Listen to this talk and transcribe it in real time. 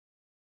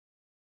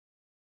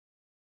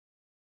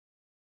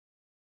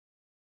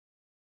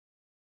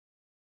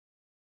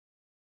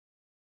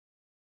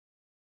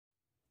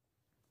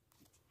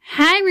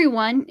Hi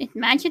everyone, it's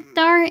Magic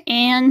Star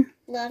and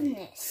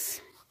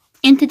Loveness.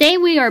 And today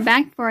we are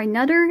back for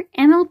another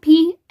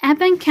MLP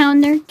Advent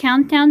Calendar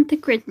Countdown to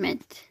Christmas.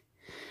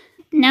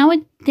 Now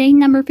it's day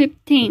number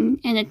 15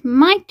 and it's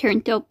my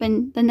turn to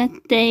open the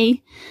next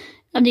day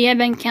of the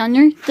Advent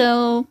Calendar,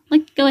 so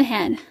let's go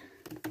ahead.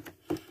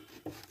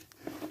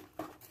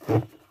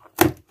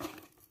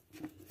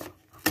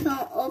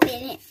 Don't open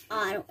it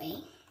all the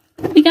way.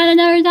 We got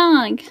another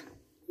dog.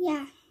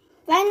 Yeah.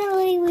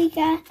 Finally we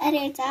got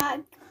another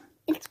dog.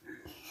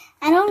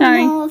 I don't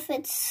know if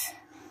it's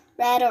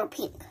red or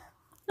pink.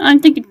 I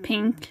think it's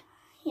pink.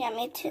 Yeah,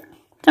 me too.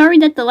 Sorry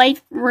that the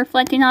light's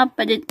reflecting off,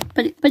 but it's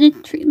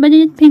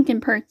pink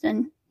in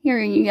person. Here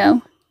you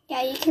go.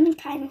 Yeah, you can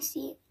kind of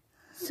see it.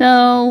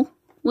 So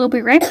we'll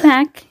be right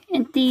back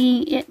and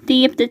see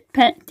if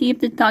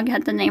the dog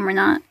has a name or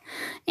not,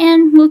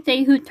 and we'll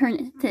say who turned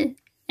it to,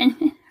 and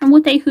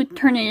we'll say who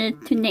turned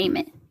it to name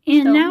it.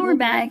 And so now we're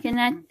back, and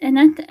I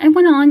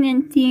went on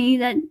and see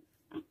that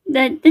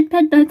this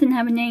pet doesn't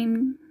have a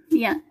name.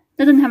 Yeah,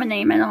 doesn't have a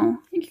name at all.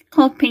 It's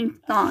called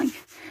Pink Dog,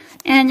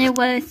 and it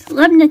was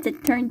Loveness's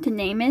turn to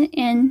name it.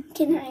 And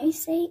can I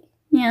say?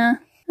 Yeah.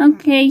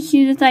 Okay,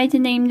 she decided to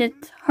name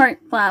it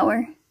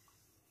Heartflower.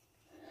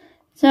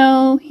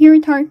 So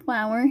here's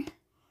Heartflower.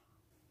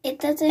 It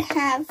doesn't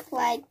have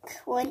like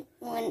one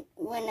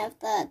of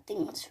the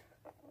things,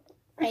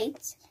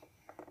 right?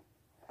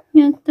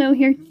 Yeah. So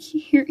here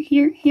she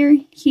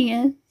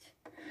is.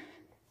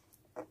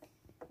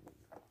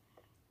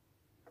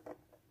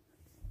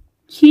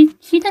 She's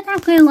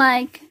exactly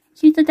like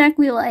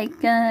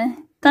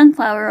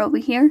Sunflower over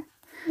here.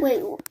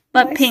 Wait,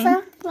 but pink.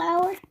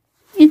 Sunflower?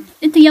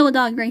 It's a yellow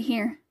dog right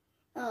here.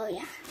 Oh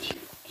yeah.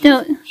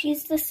 So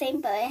she's the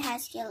same, but it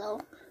has yellow.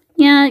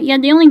 Yeah.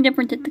 The only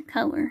difference is the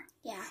color.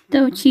 Yeah.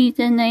 So she's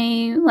in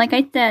a, like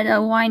I said,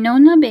 a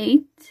Winona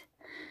bait,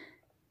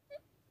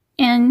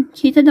 and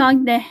she's a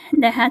dog that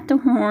has the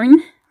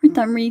horn for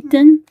some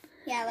reason.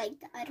 Yeah, like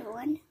the other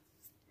one.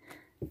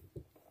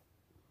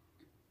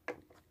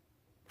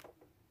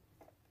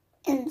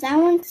 And that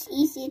one's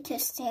easy to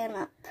stand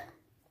up.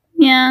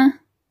 Yeah,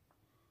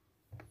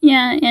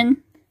 and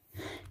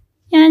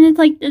it's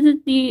like, this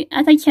is the,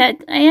 as I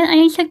checked,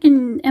 I checked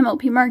in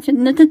MLP March,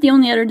 and this is the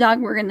only other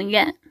dog we're gonna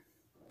get.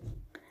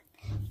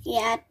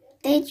 Yeah,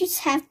 they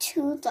just have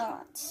 2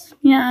 dogs.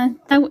 Yeah,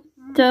 that was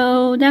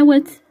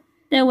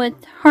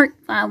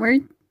Heartflower.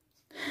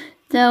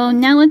 So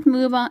now let's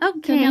move on.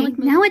 Okay,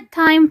 now it's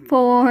time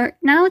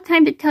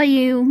to tell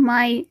you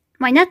my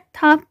next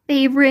top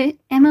favorite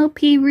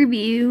MLP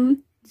review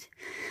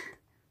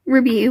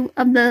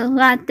of the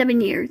last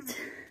 7 years.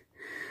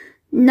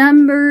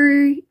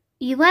 Number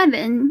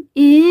 11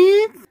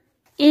 is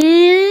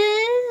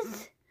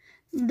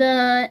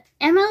the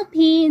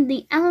MLP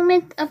The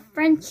Element of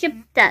Friendship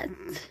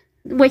Death,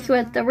 which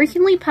was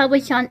originally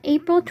published on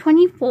April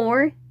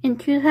 24 in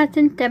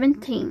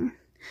 2017.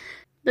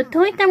 The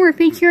toys that were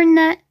featured in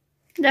that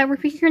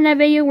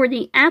video were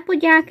the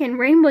Applejack and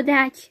Rainbow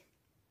Dash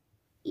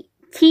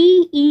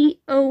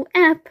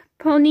TEOF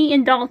Pony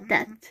and Doll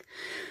sets,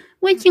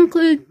 which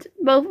includes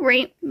both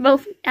them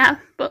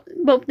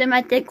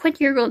at the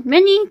Quit-Your-Gold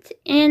Minis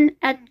and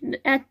at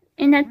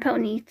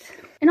Ponies.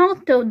 And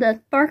also the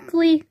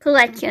Sparkly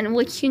Collection,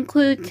 which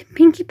includes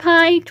Pinkie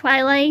Pie,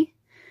 Twilight,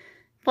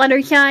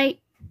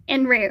 Fluttershy,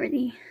 and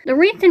Rarity. The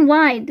reason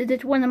why this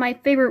is one of my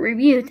favorite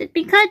reviews is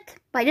because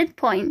by this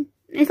point,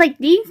 it's like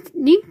these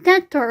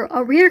sets are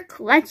a rare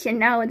collection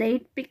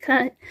nowadays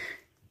because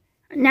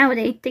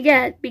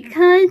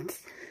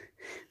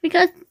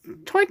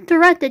Toys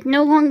R Us is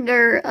no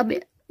longer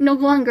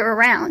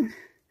around.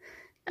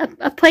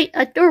 A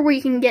store where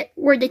you can get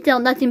where they sell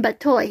nothing but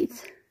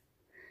toys.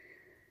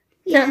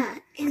 Yeah,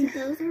 and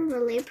those are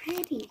really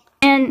pretty.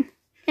 And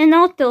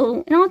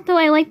also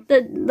I like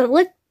the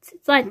lips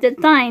 /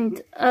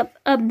 designs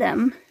of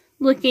them,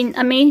 looking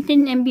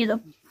amazing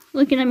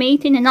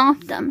and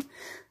awesome,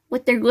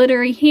 with their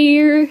glittery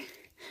hair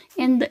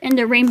and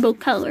the rainbow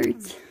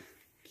colors.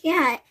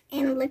 Yeah,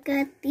 and look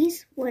at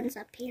these ones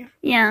up here.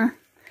 Yeah.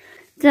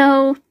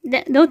 So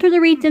those are the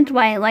reasons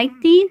why I like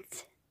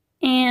these,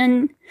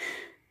 and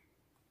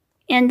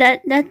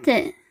that's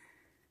it.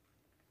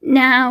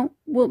 Now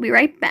we'll be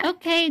right back.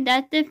 Okay,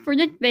 that's it for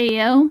this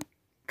video.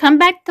 Come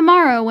back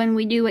tomorrow when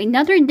we do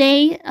another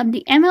day of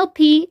the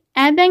MLP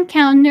Advent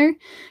Calendar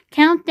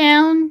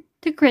Countdown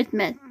to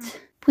Christmas.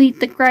 Please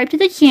subscribe to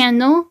the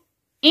channel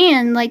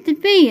and like the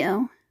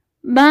video.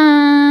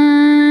 Bye.